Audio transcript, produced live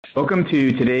Welcome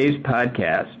to today's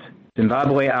podcast,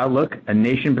 Zimbabwe Outlook, A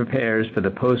Nation Prepares for the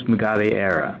Post-Mugabe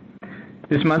Era.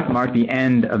 This month marked the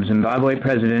end of Zimbabwe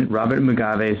President Robert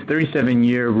Mugabe's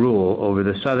 37-year rule over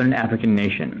the southern African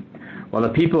nation. While the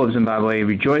people of Zimbabwe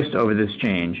rejoiced over this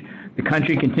change, the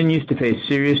country continues to face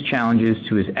serious challenges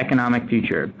to its economic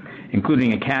future,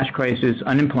 including a cash crisis,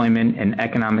 unemployment, and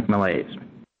economic malaise.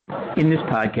 In this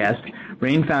podcast,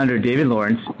 RAIN founder David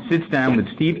Lawrence sits down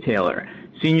with Steve Taylor,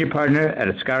 Senior Partner at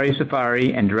Askari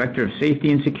Safari and Director of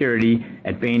Safety and Security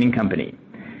at Bain & Company.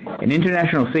 An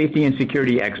international safety and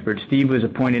security expert, Steve was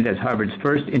appointed as Harvard's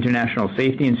first International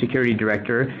Safety and Security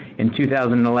Director in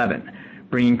 2011,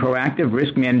 bringing proactive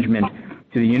risk management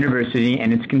to the university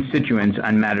and its constituents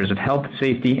on matters of health,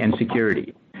 safety, and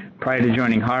security. Prior to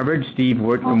joining Harvard, Steve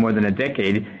worked for more than a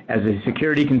decade as a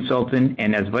security consultant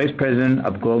and as Vice President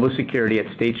of Global Security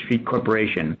at State Street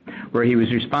Corporation, where he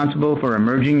was responsible for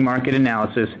emerging market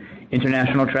analysis,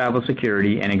 international travel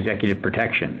security, and executive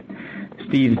protection.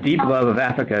 Steve's deep love of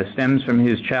Africa stems from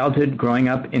his childhood growing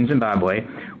up in Zimbabwe,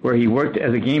 where he worked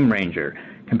as a game ranger,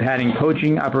 combating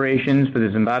poaching operations for the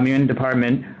Zimbabwean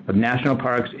Department of National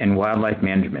Parks and Wildlife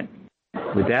Management.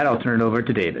 With that, I'll turn it over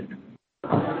to David.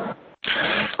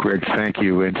 Greg, thank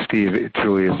you. And Steve, it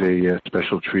truly is a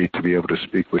special treat to be able to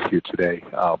speak with you today.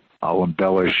 I'll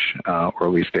embellish, or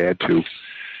at least add to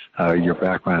your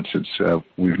background since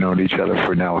we've known each other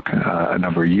for now a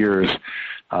number of years.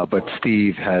 But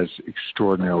Steve has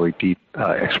extraordinarily deep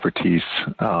expertise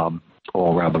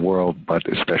all around the world, but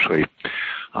especially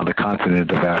on the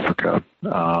continent of Africa,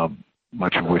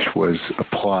 much of which was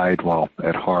applied while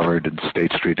at Harvard and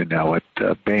State Street and now at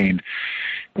Bain.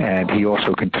 And he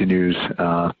also continues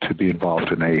to be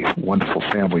involved in a wonderful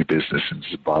family business in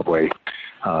Zimbabwe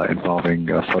involving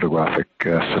photographic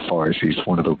safaris. He's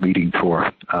one of the leading tour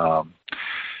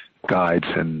guides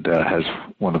and has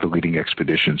one of the leading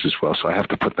expeditions as well. So I have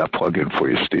to put that plug in for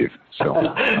you, Steve. So,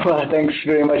 well, thanks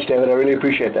very much, David. I really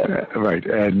appreciate that. Right.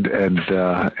 And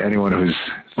anyone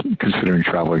who's considering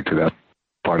traveling to that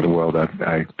part of the world,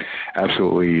 I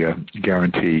absolutely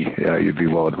guarantee you'd be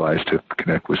well advised to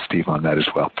connect with Steve on that as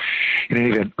well. In any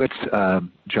event, let's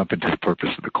jump into the purpose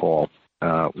of the call,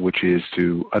 which is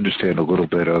to understand a little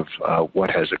bit of what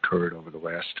has occurred over the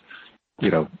last,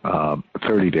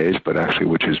 30 days, but actually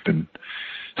which has been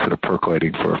sort of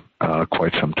percolating for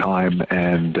quite some time,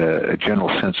 and a general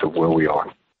sense of where we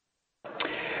are.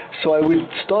 So I would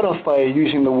start off by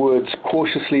using the words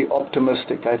cautiously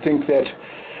optimistic. I think that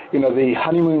the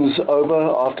honeymoon's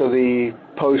over after the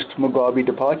post-Mugabe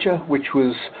departure, which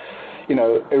was,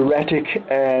 erratic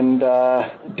and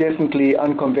definitely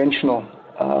unconventional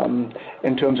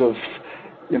in terms of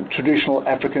traditional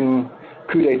African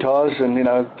coup d'etats. And,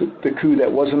 the coup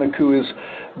that wasn't a coup is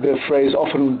the phrase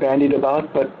often bandied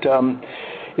about. But,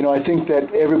 I think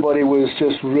that everybody was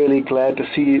just really glad to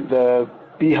see the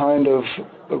behind of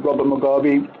Robert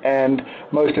Mugabe and,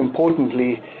 most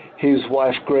importantly, his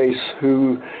wife Grace,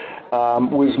 who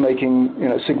was making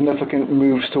significant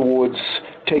moves towards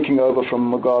taking over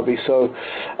from Mugabe. So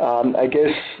I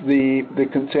guess the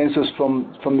consensus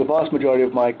from the vast majority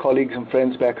of my colleagues and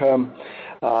friends back home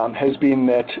has been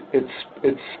that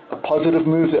it's a positive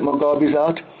move that Mugabe's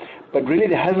out, but really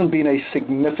there hasn't been a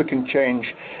significant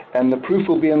change, and the proof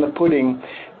will be in the pudding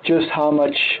just how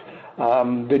much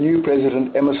the new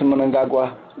president, Emmerson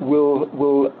Mnangagwa,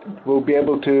 will be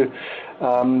able to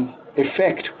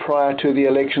effect prior to the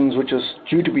elections, which is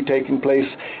due to be taking place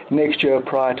next year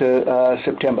prior to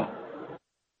September.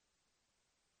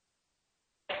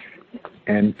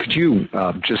 And could you,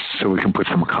 just so we can put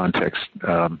some context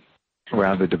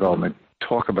around the development,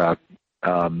 talk about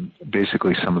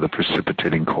basically some of the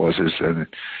precipitating causes? And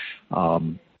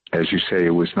as you say,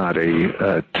 it was not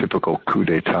a typical coup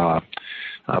d'etat,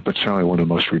 but certainly one of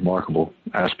the most remarkable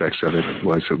aspects of it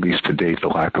was, at least to date, the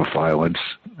lack of violence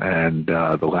and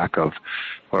the lack of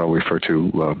what I'll refer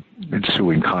to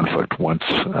ensuing conflict once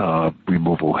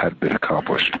removal had been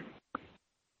accomplished.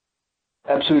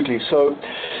 Absolutely. So,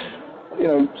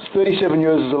 37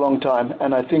 years is a long time,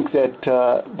 and I think that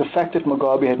the fact that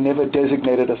Mugabe had never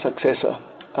designated a successor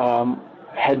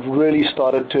had really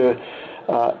started to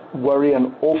worry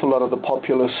an awful lot of the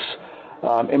populace,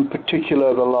 in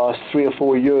particular the last 3 or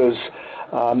 4 years,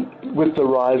 with the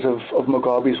rise of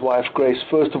Mugabe's wife Grace,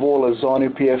 first of all as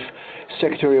ZANU-PF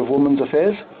Secretary of Women's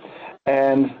Affairs,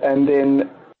 and then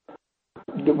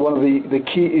one of the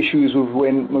key issues was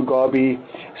when Mugabe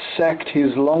sacked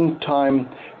his longtime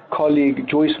colleague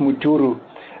Joyce Mujuru,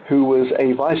 who was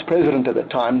a vice president at the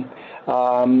time,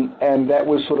 and that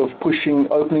was sort of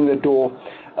opening the door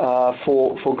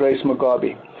for Grace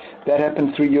Mugabe. That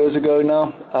happened 3 years ago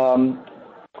now.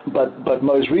 but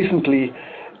most recently,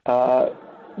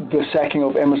 the sacking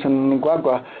of Emmerson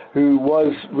Mnangagwa, who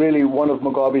was really one of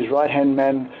Mugabe's right-hand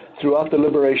man throughout the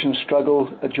liberation struggle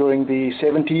during the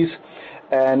 70s,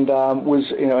 and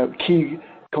was a key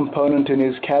component in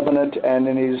his cabinet and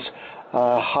in his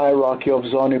hierarchy of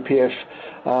ZANU-PF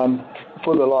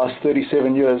for the last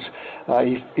 37 years.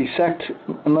 He sacked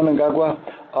Mnangagwa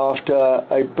after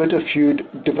a bitter feud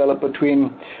developed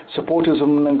between supporters of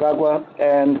Mnangagwa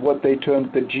and what they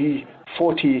termed the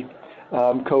G40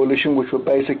 coalition, which were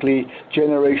basically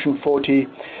Generation 40,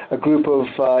 a group of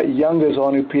younger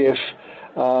ZANU-PF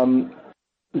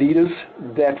leaders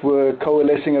that were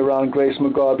coalescing around Grace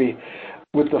Mugabe.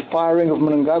 With the firing of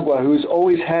Mnangagwa, who's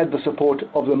always had the support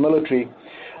of the military,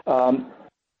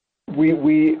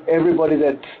 everybody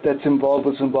that's involved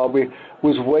with Zimbabwe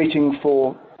was waiting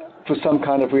for some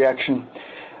kind of reaction.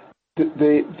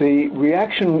 The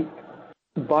reaction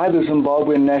by the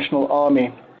Zimbabwean National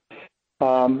Army,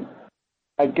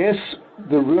 I guess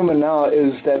the rumor now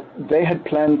is that they had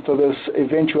planned for this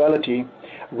eventuality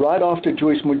right after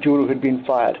Joyce Mujuru had been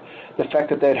fired. The fact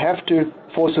that they'd have to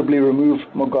forcibly remove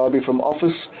Mugabe from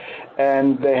office,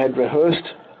 and they had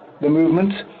rehearsed the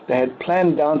movement. They had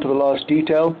planned down to the last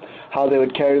detail how they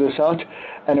would carry this out,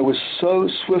 and it was so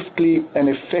swiftly and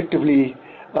effectively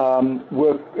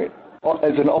worked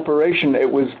as an operation.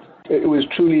 It was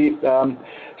truly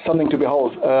something to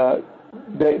behold.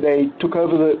 They took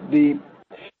over the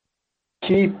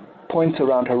key points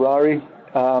around Harare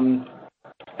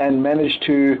and managed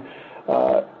to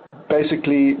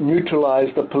basically neutralize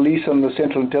the police and the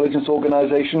Central Intelligence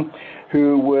Organization,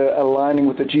 who were aligning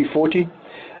with the G40,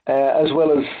 as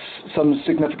well as some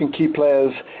significant key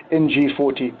players in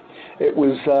G40. It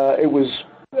was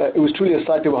truly a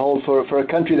sight to behold for a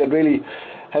country that really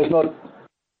has not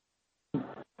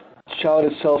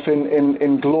showered itself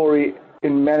in glory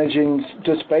in managing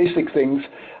just basic things,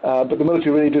 but the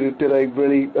military really did a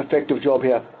really effective job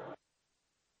here.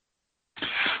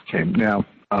 Okay, now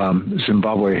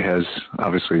Zimbabwe has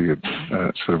obviously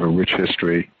sort of a rich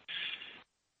history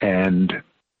and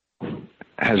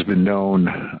has been known,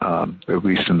 at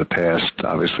least in the past,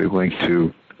 obviously linked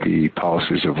to the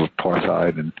policies of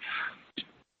apartheid, and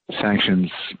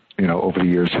sanctions, over the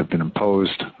years have been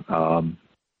imposed.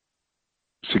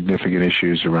 Significant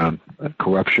issues around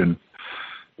corruption,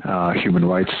 human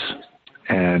rights,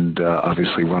 and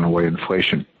obviously runaway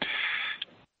inflation.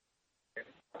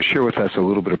 Share with us a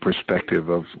little bit of perspective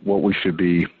of what we should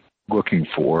be looking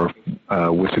for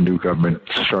with the new government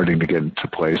starting to get into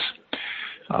place,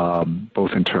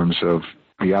 both in terms of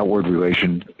the outward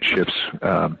relationships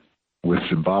with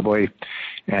Zimbabwe,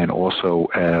 and also,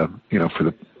 for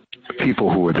the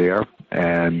people who are there,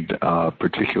 and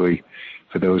particularly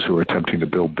for those who are attempting to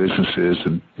build businesses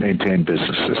and maintain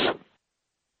businesses.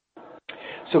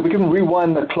 So we can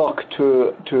rewind the clock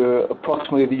to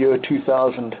approximately the year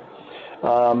 2000.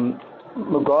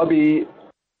 Mugabe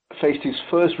faced his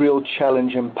first real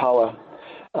challenge in power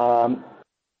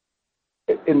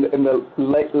in the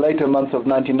later months of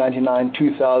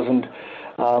 1999-2000,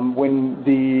 when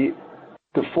the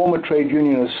former trade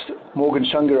unionist Morgan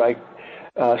Tsvangirai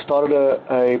started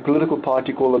a political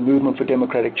party called the Movement for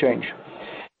Democratic Change.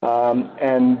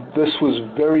 And this was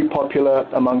very popular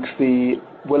amongst the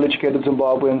well-educated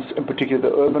Zimbabweans, in particular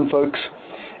the urban folks,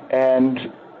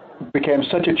 and became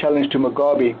such a challenge to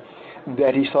Mugabe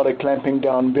that he started clamping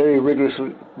down very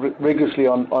rigorously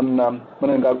on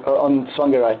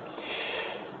Tsvangirai.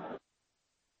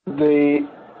 The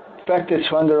fact that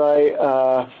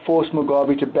Tsvangirai forced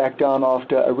Mugabe to back down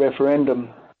after a referendum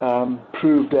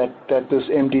proved that this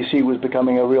MDC was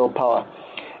becoming a real power.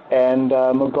 And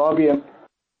Mugabe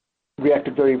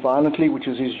reacted very violently, which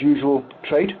is his usual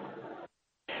trait.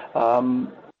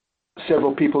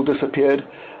 Several people disappeared.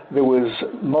 There was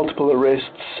multiple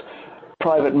arrests.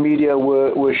 Private media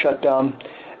were shut down,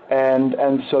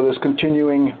 and so this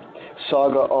continuing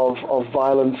saga of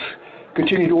violence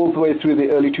continued all the way through the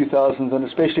early 2000s, and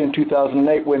especially in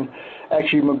 2008, when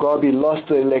actually Mugabe lost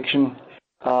the election,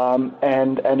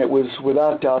 and it was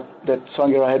without doubt that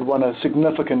Tsvangirai had won a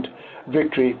significant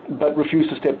victory, but refused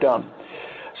to step down.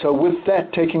 So with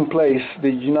that taking place, the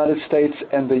United States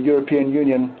and the European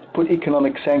Union put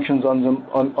economic sanctions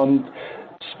on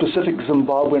specific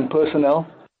Zimbabwean personnel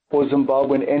or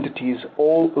Zimbabwean entities,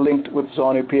 all linked with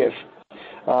ZANU-PF.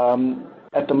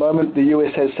 At the moment, the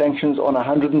US has sanctions on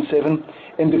 107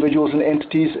 individuals and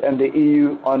entities, and the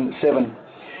EU on 7.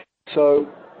 So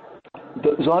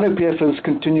the ZANU-PF has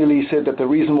continually said that the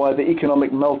reason why the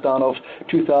economic meltdown of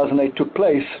 2008 took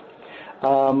place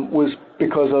was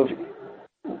because of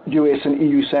US and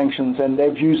EU sanctions, and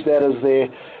they've used that as their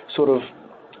sort of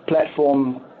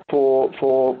platform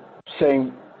for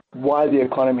saying why the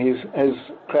economy has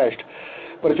crashed.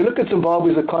 But if you look at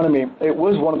Zimbabwe's economy, it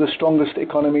was one of the strongest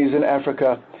economies in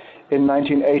Africa in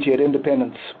 1980 at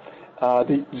independence.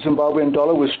 The Zimbabwean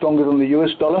dollar was stronger than the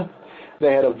US dollar.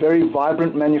 They had a very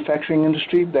vibrant manufacturing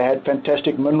industry. They had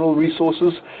fantastic mineral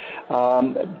resources,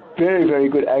 very, very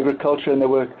good agriculture, and they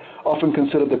were often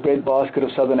considered the breadbasket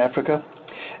of Southern Africa.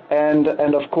 And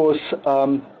of course,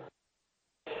 all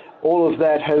of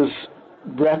that has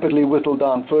rapidly whittled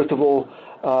down. First of all,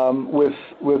 with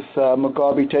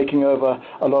Mugabe taking over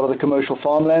a lot of the commercial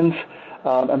farmlands,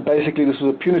 and basically this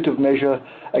was a punitive measure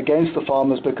against the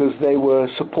farmers because they were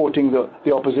supporting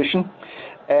the opposition,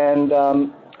 and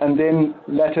then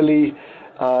latterly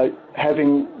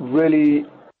having really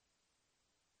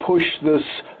pushed this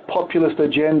populist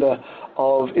agenda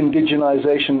of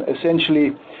indigenization,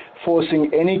 essentially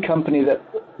forcing any company that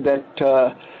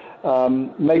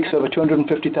makes over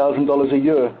 $250,000 a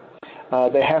year,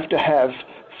 they have to have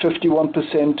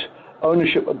 51%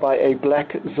 ownership by a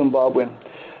black Zimbabwean.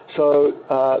 So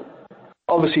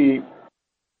obviously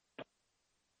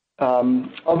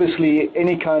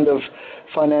any kind of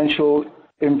financial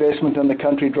investment in the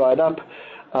country dried up.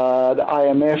 The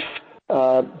IMF,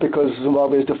 because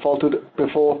Zimbabwe has defaulted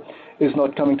before, is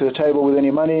not coming to the table with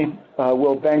any money.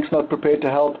 World Bank's not prepared to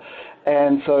help,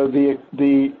 and so the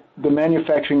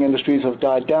manufacturing industries have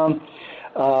died down.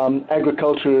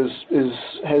 Agriculture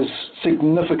has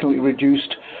significantly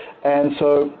reduced, and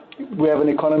so we have an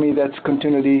economy that's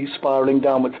continually spiraling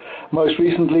downwards. Most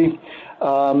recently,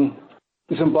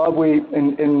 Zimbabwe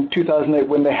in 2008,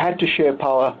 when they had to share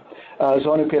power,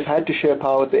 ZANU-PF had to share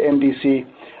power with the MDC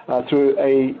through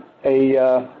a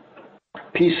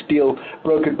peace deal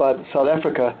brokered by South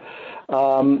Africa.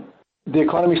 The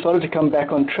economy started to come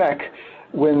back on track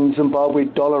when Zimbabwe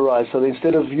dollarized. So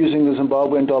instead of using the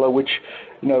Zimbabwean dollar, which,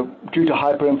 due to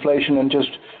hyperinflation and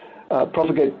just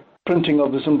profligate printing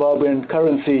of the Zimbabwean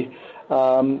currency,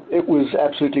 it was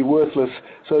absolutely worthless.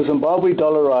 So Zimbabwe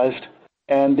dollarized,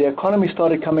 and the economy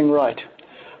started coming right.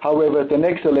 However, at the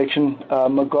next election,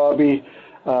 Mugabe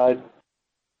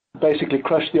basically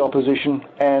crushed the opposition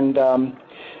and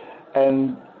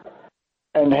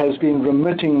has been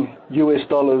remitting US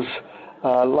dollars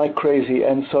like crazy,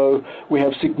 and so we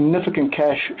have significant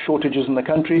cash shortages in the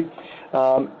country.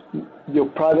 Your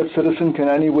private citizen can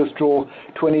only withdraw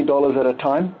 $20 at a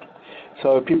time,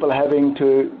 so people are having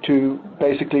to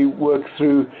basically work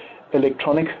through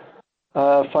electronic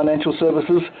financial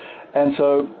services, and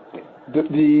so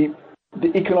the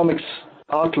economics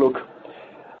outlook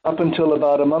up until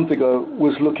about a month ago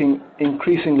was looking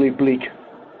increasingly bleak.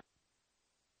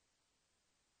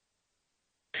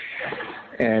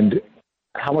 And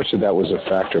how much of that was a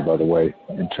factor, by the way,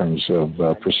 in terms of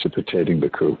precipitating the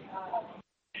coup?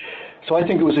 So I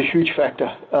think it was a huge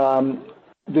factor.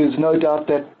 There's no doubt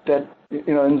that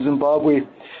in Zimbabwe,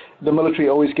 the military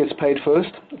always gets paid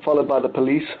first, followed by the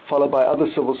police, followed by other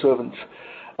civil servants.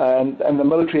 And the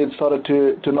military had started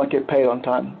to not get paid on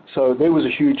time. So there was a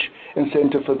huge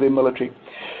incentive for the military.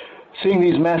 Seeing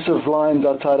these massive lines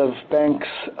outside of banks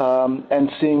and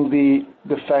seeing the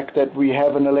fact that we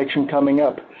have an election coming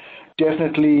up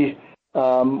definitely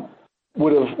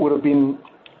would have been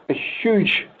a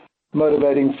huge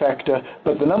motivating factor.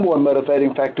 But the number one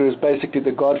motivating factor is basically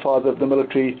the godfather of the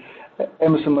military,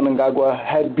 Emmerson Mnangagwa,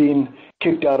 had been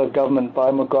kicked out of government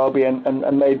by Mugabe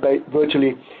and made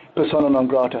virtually persona non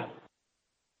grata.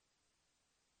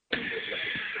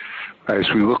 As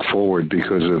we look forward,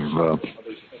 because of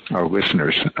our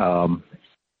listeners,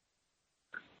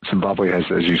 Zimbabwe has,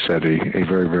 as you said, a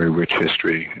very, very rich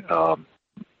history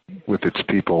with its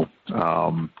people,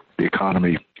 the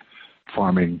economy,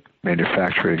 farming,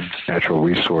 manufacturing, natural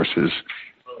resources,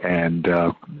 and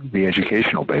the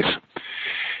educational base.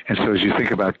 And so as you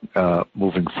think about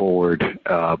moving forward,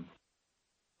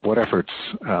 what efforts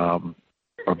are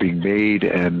being made,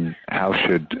 and how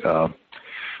should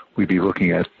we be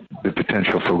looking at the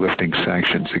potential for lifting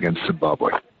sanctions against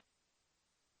Zimbabwe?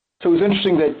 So it was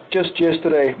interesting that just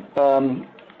yesterday,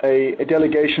 a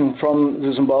delegation from the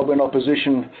Zimbabwean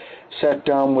opposition sat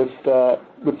down with the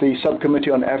Subcommittee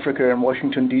on Africa in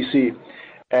Washington, D.C.,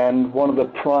 and one of the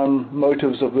prime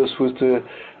motives of this was to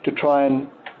try and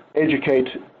educate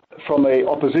from an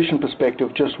opposition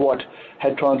perspective just what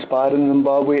had transpired in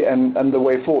Zimbabwe and the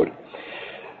way forward.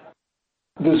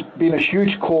 There's been a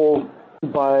huge call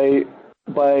by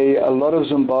a lot of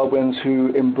Zimbabweans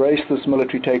who embraced this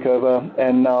military takeover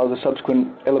and now the subsequent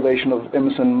elevation of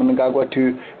Emmerson Mnangagwa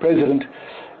to president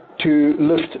to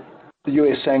lift the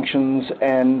U.S. sanctions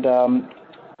and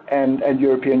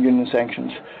European Union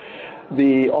sanctions.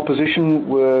 The opposition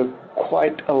were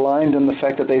quite aligned in the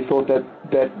fact that they thought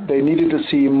that they needed to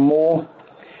see more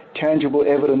tangible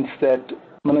evidence that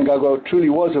Mnangagwa truly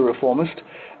was a reformist,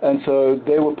 and so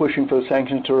they were pushing for the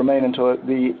sanctions to remain until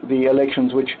the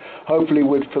elections, which hopefully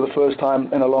would, for the first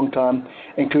time in a long time,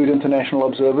 include international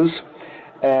observers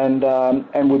and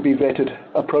would be vetted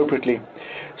appropriately.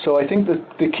 So I think that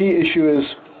the key issue is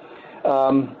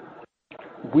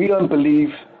we don't believe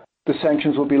the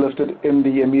sanctions will be lifted in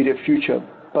the immediate future,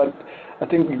 but I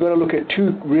think we've got to look at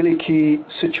two really key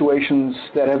situations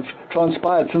that have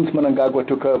transpired since Mnangagwa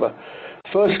took over.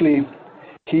 Firstly,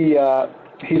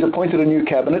 he's appointed a new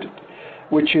cabinet,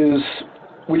 which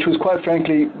was quite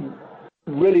frankly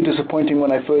really disappointing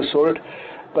when I first saw it.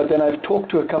 But then I've talked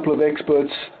to a couple of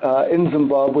experts in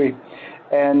Zimbabwe,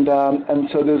 and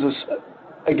so there's this,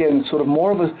 again, sort of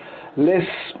more of a less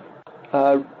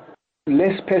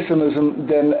pessimism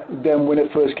than when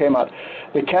it first came out.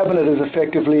 The cabinet is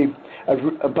effectively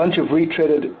a bunch of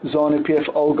retreaded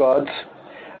ZANU-PF old guards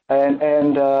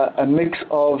and a mix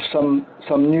of some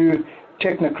new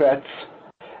technocrats,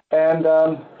 and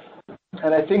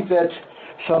I think that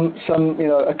some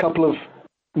a couple of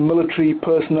military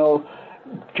personnel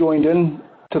joined in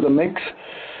to the mix.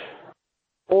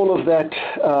 All of that,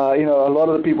 a lot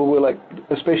of the people were like,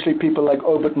 especially people like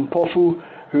Obert Mpofu,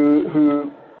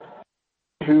 who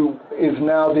is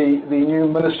now the new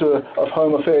Minister of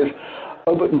Home Affairs.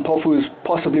 Obert Mpofu is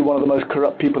possibly one of the most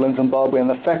corrupt people in Zimbabwe, and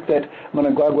the fact that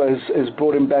Mnangagwa has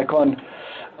brought him back on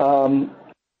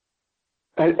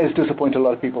has disappointed a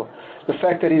lot of people. The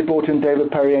fact that he's brought in David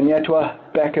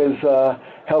Parianyatwa back as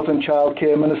Health and Child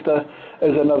Care Minister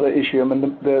is another issue. I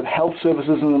mean, the health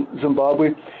services in Zimbabwe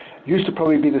used to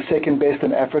probably be the second best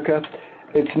in Africa.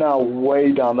 It's now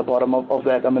way down the bottom of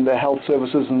that. I mean, the health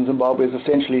services in Zimbabwe is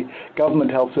essentially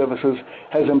government health services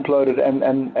has imploded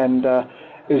and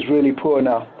is really poor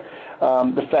now.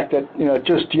 The fact that,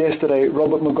 just yesterday,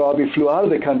 Robert Mugabe flew out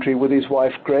of the country with his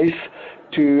wife, Grace,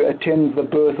 to attend the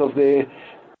birth of their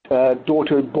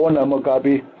daughter, Bona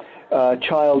Mugabe,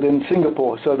 child in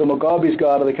Singapore. So the Mugabes go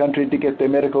out of the country to get their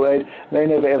medical aid. They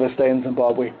never ever stay in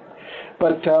Zimbabwe.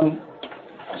 But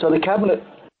so the cabinet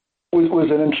was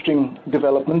an interesting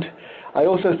development. I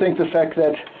also think the fact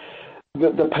that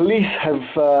the police have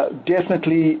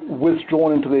definitely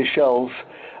withdrawn into their shells.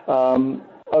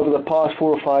 Over the past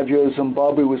 4 or 5 years,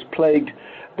 Zimbabwe was plagued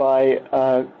by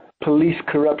police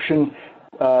corruption,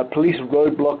 police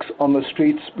roadblocks on the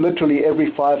streets, literally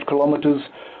every 5 kilometers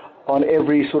on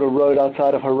every sort of road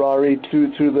outside of Harare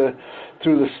through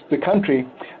the country.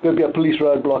 There'd be a police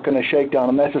roadblock and a shakedown,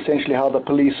 and that's essentially how the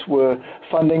police were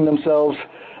funding themselves.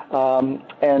 And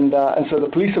so the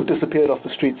police have disappeared off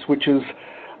the streets, which is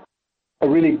a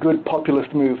really good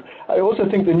populist move. I also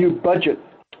think the new budget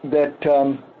that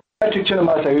Patrick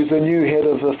Chinamasa, who's the new head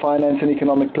of the finance and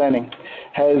economic planning,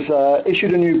 has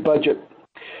issued a new budget.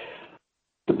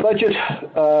 The budget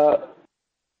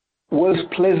was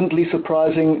pleasantly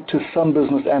surprising to some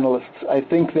business analysts. I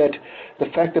think that the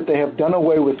fact that they have done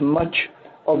away with much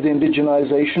of the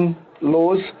indigenization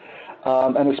laws,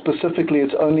 and specifically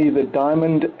it's only the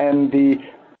diamond and the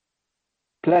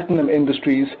platinum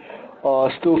industries are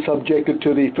still subjected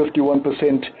to the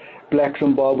 51% black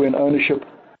Zimbabwean ownership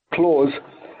clause.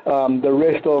 The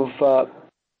rest of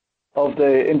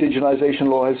the indigenization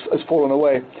law has fallen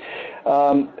away.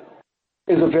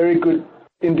 Is a very good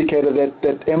indicator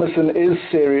that Emmerson is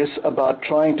serious about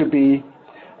trying to be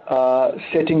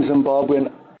setting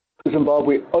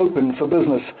Zimbabwe open for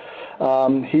business.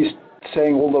 He's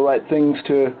saying all the right things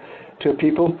to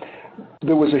people.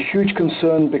 There was a huge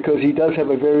concern because he does have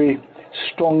a very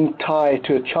strong tie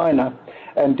to China,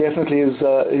 and definitely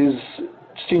his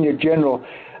senior general,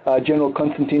 General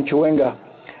Constantine Chiwenga,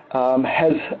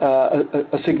 has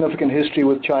a significant history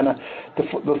with China.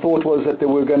 The thought was that there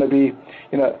were going to be,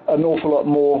 an awful lot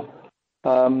more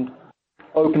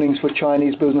openings for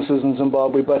Chinese businesses in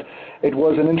Zimbabwe. But it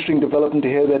was an interesting development to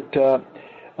hear that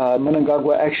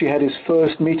Mnangagwa actually had his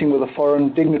first meeting with a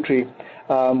foreign dignitary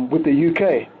with the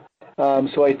UK.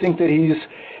 So I think that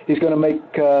he's going to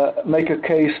make a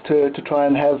case to try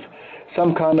and have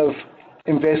some kind of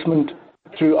investment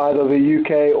through either the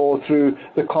UK or through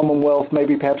the Commonwealth,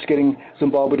 maybe perhaps getting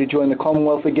Zimbabwe to join the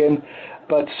Commonwealth again,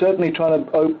 but certainly trying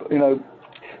to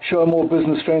show a more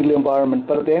business-friendly environment.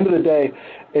 But at the end of the day,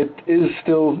 it is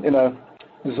still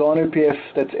ZANU-PF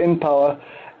that's in power,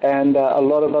 and a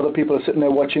lot of other people are sitting there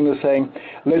watching this saying,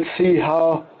 let's see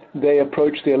how they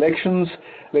approach the elections,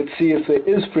 let's see if there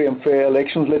is free and fair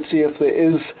elections, let's see if there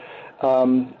is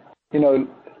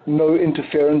no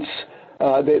interference.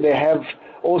 They have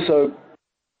also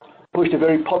pushed a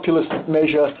very populist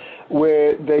measure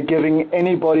where they're giving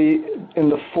anybody in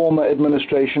the former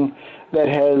administration that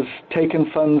has taken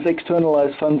funds,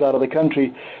 externalized funds out of the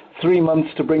country, 3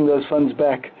 months to bring those funds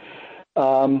back.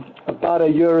 About a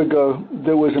year ago,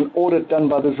 there was an audit done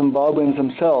by the Zimbabweans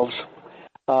themselves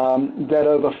that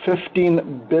over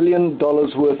 $15 billion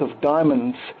worth of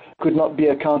diamonds could not be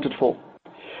accounted for.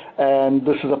 And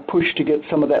this is a push to get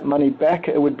some of that money back.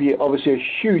 It would be obviously a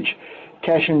huge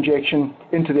cash injection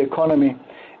into the economy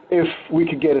if we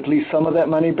could get at least some of that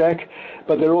money back.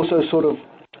 But they're also sort of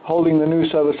holding the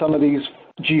noose over some of these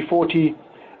G40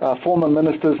 former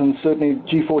ministers and certainly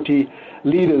G40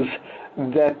 leaders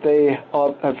that they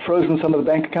have frozen some of the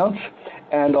bank accounts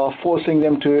and are forcing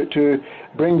them to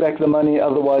bring back the money,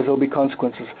 otherwise there'll be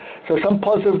consequences. So some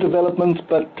positive developments,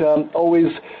 but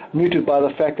always muted by the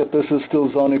fact that this is still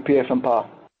ZANU-PF in power.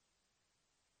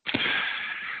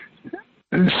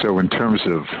 So in terms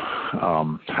of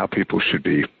how people should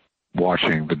be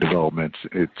watching the developments,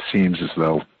 it seems as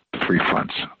though 3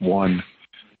 fronts. One,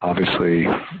 obviously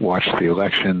watch the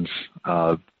elections,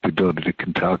 the ability to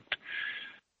conduct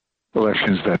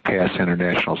elections that pass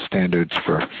international standards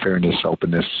for fairness,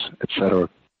 openness, etc.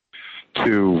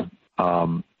 2,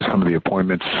 some of the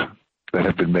appointments that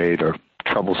have been made are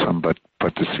troublesome, but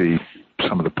to see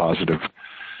some of the positive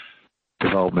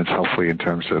developments, hopefully in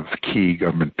terms of key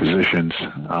government positions.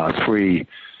 3,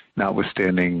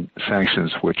 notwithstanding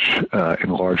sanctions, which in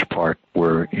large part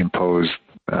were imposed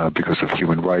because of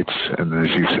human rights and,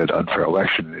 as you said, unfair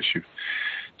election issue,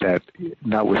 that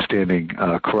notwithstanding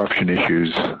corruption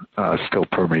issues still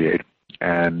permeate,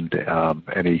 and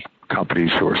any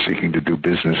companies who are seeking to do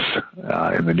business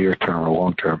in the near term or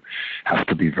long term have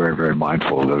to be very, very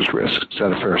mindful of those risks. Is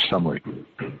that a fair summary?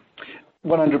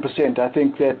 100%. I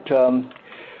think that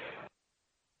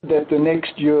that the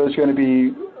next year is going to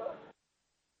be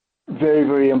very,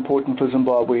 very important for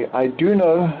Zimbabwe. I do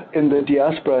know in the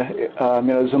diaspora,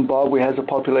 Zimbabwe has a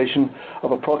population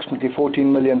of approximately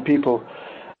 14 million people.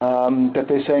 That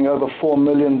they're saying over 4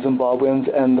 million Zimbabweans,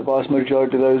 and the vast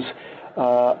majority of those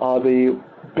are the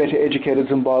better educated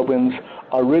Zimbabweans,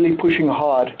 are really pushing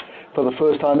hard for the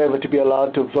first time ever to be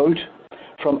allowed to vote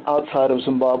from outside of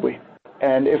Zimbabwe.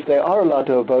 And if they are allowed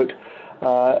to vote,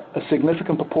 a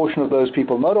significant proportion of those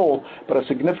people, not all, but a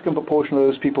significant proportion of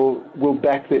those people will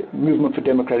back the movement for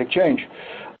democratic change.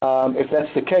 If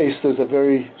that's the case, there's a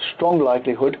very strong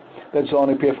likelihood that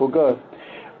ZANU-PF will go.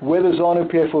 Whether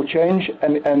ZANU-PF will change,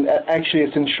 and actually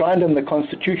it's enshrined in the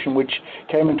Constitution, which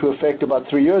came into effect about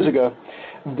 3 years ago,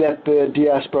 that the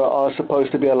diaspora are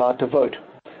supposed to be allowed to vote.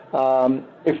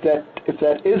 If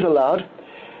that is allowed,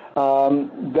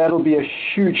 that'll be a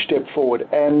huge step forward,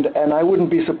 and I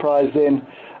wouldn't be surprised then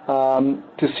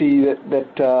to see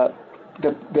that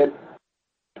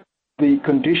the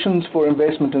conditions for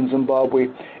investment in Zimbabwe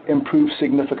improve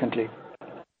significantly.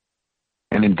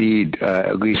 And indeed,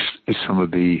 at least some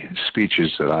of the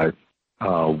speeches that I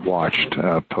watched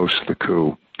post the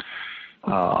coup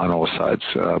on all sides,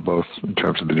 both in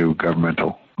terms of the new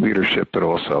governmental leadership, but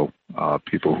also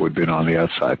people who had been on the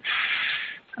outside,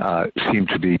 seemed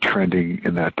to be trending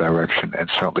in that direction, and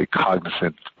certainly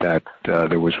cognizant that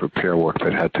there was repair work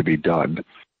that had to be done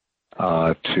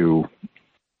to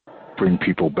bring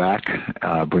people back,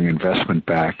 bring investment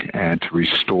back, and to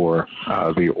restore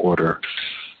the order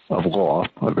of law,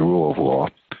 or the rule of law.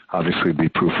 Obviously, the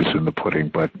proof is in the pudding,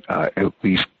 but at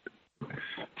least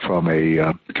from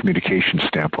a communication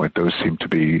standpoint, those seem to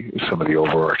be some of the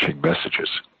overarching messages.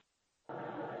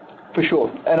 For sure,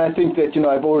 and I think that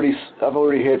I've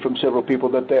already heard from several people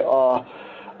that they are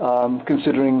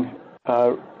considering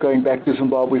going back to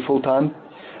Zimbabwe full time.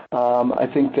 I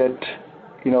think that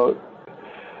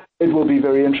it will be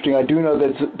very interesting. I do know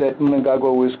that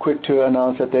Mnangagwa was quick to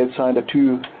announce that they had signed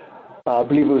I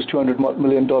believe it was $200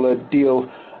 million deal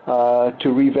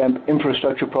to revamp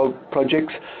infrastructure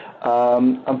projects.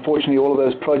 Unfortunately, all of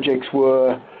those projects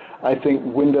were, I think,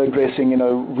 window dressing,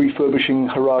 refurbishing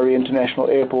Harare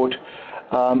International Airport.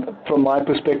 From my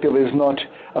perspective, is not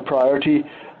a priority.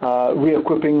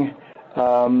 Re-equipping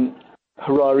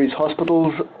Harare's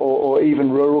hospitals or even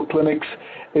rural clinics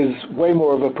is way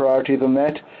more of a priority than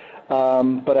that.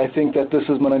 But I think that this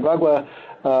is Mnangagwa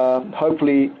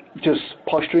hopefully just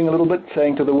posturing a little bit,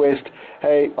 saying to the West,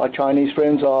 hey, our Chinese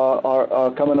friends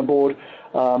are coming aboard.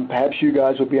 Perhaps you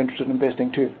guys would be interested in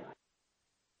investing too.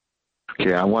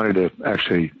 Okay, I wanted to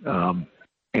actually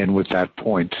end with that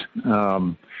point.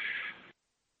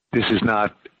 This is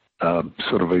not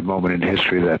sort of a moment in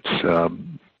history that's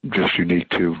just unique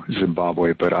to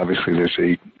Zimbabwe, but obviously there's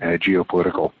a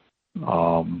geopolitical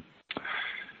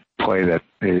play that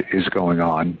is going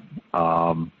on.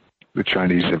 the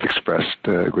Chinese have expressed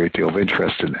a great deal of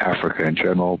interest in Africa in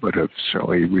general, but have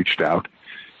certainly reached out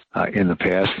in the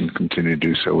past and continue to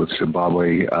do so with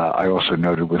Zimbabwe. I also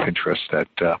noted with interest that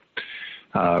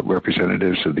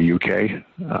representatives of the UK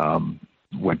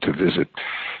went to visit.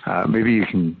 Maybe you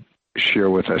can share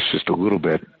with us just a little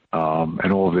bit,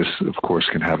 and all of this, of course,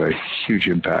 can have a huge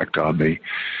impact on the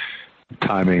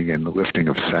timing and the lifting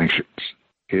of sanctions,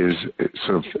 is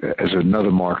sort of as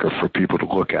another marker for people to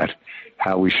look at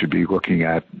how we should be looking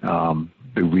at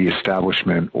the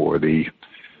reestablishment or the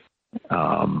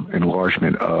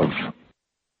enlargement of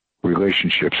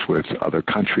relationships with other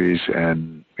countries,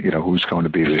 and who's going to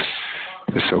be the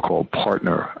so-called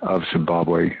partner of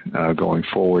Zimbabwe going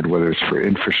forward, whether it's for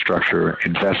infrastructure,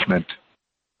 investment,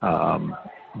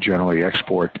 generally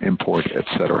export, import,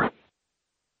 etc.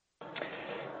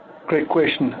 Great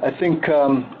question. I think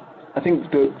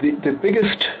the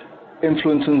biggest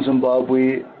influence in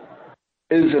Zimbabwe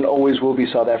is and always will be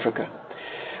South Africa.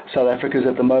 South Africa is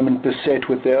at the moment beset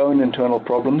with their own internal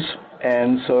problems,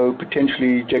 and so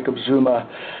potentially Jacob Zuma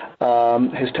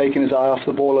has taken his eye off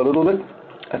the ball a little bit.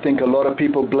 I think a lot of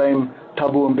people blame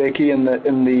Thabo Mbeki in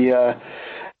the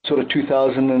sort of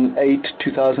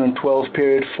 2008-2012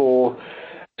 period for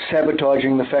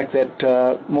sabotaging the fact that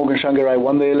Morgan Tsvangirai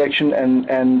won the election,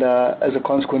 and as a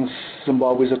consequence,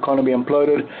 Zimbabwe's economy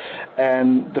imploded,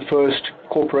 and the first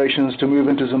corporations to move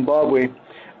into Zimbabwe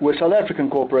were South African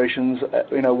corporations,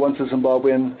 once the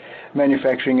Zimbabwean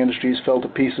manufacturing industries fell to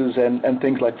pieces and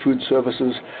things like food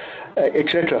services,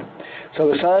 etc. So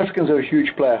the South Africans are a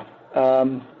huge player.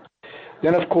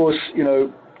 Then, of course,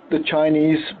 the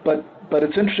Chinese, but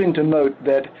it's interesting to note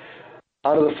that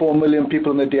out of the 4 million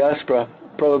people in the diaspora,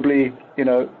 probably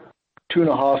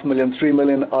 2.5 million, 3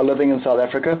 million are living in South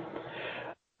Africa,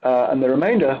 and the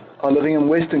remainder are living in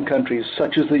Western countries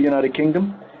such as the United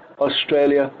Kingdom,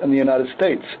 Australia, and the United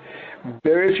States.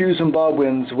 Very few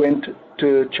Zimbabweans went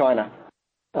to China.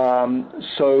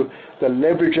 So the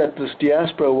leverage that this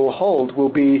diaspora will hold will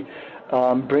be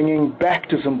bringing back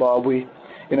to Zimbabwe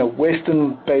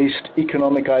Western-based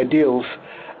economic ideals,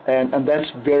 and that's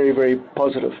very, very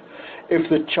positive. If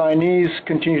the Chinese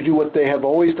continue to do what they have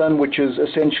always done, which is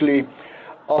essentially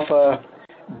offer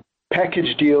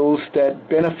package deals that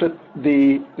benefit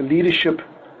the leadership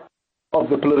of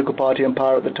the political party in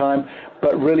power at the time,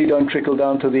 but really don't trickle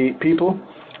down to the people,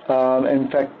 and in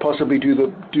fact possibly do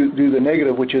the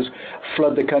negative, which is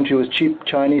flood the country with cheap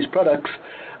Chinese products,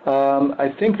 I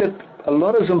think that a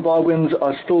lot of Zimbabweans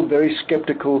are still very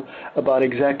skeptical about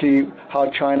exactly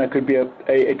how China could be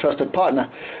a trusted partner,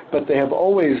 but they have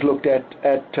always looked at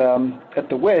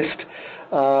the West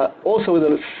also with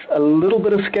a little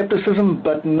bit of skepticism,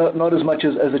 but not as much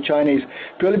as the Chinese,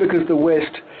 purely because the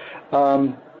West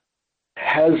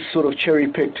has sort of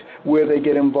cherry-picked where they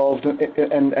get involved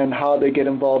and how they get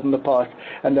involved in the past,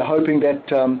 and they're hoping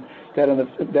that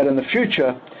in the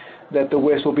future that the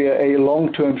West will be a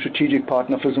long-term strategic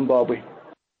partner for Zimbabwe.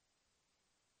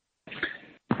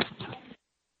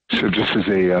 So just as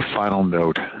a final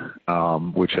note,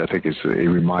 which I think is a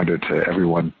reminder to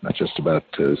everyone, not just about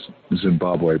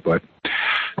Zimbabwe, but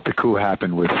the coup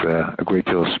happened with a great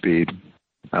deal of speed.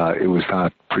 It was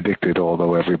not predicted,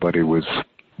 although everybody was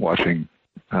watching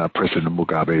President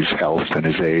Mugabe's health and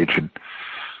his age and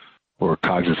were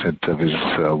cognizant of his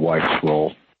wife's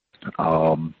role.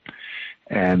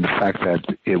 And the fact that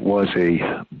it was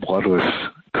a bloodless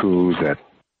coup that,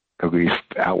 at least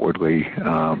outwardly,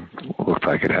 looked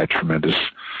like it had tremendous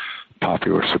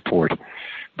popular support.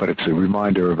 But it's a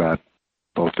reminder about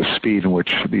both the speed in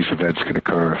which these events can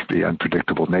occur, the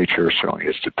unpredictable nature, certainly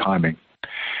as to timing,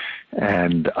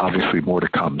 and obviously more to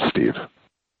come, Steve.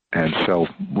 And so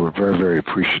we're very, very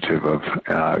appreciative of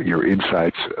your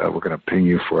insights. We're going to ping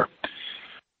you for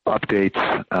updates.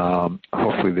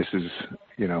 Hopefully this is,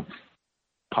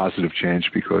 positive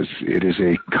change, because it is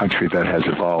a country that has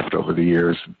evolved over the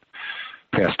years,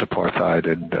 past apartheid,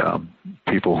 and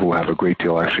people who have a great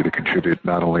deal actually to contribute,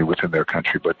 not only within their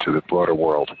country, but to the broader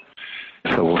world.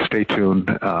 So we'll stay tuned,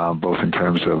 both in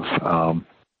terms of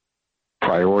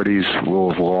priorities,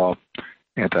 rule of law,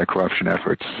 anti-corruption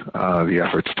efforts, the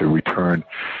efforts to return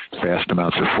vast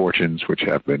amounts of fortunes which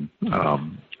have been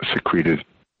secreted,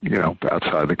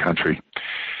 outside the country,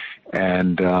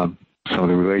 and some of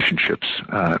the relationships,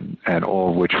 and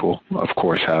all of which will, of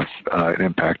course, have an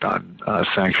impact on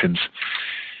sanctions.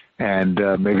 And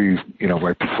maybe,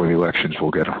 right before the elections, we'll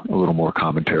get a little more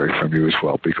commentary from you as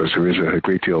well, because there is a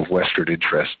great deal of Western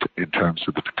interest in terms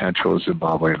of the potential of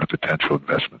Zimbabwe and the potential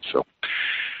investment. So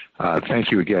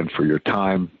thank you again for your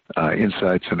time,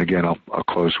 insights. And again, I'll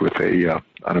close with a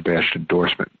unabashed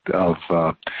endorsement of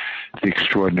the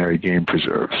extraordinary game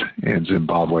preserves in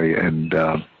Zimbabwe and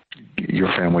your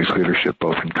family's leadership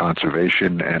both in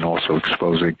conservation and also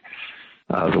exposing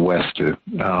the West to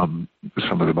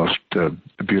some of the most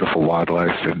beautiful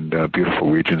wildlife and beautiful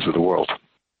regions of the world.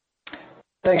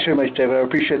 Thanks very much, David. I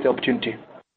appreciate the opportunity.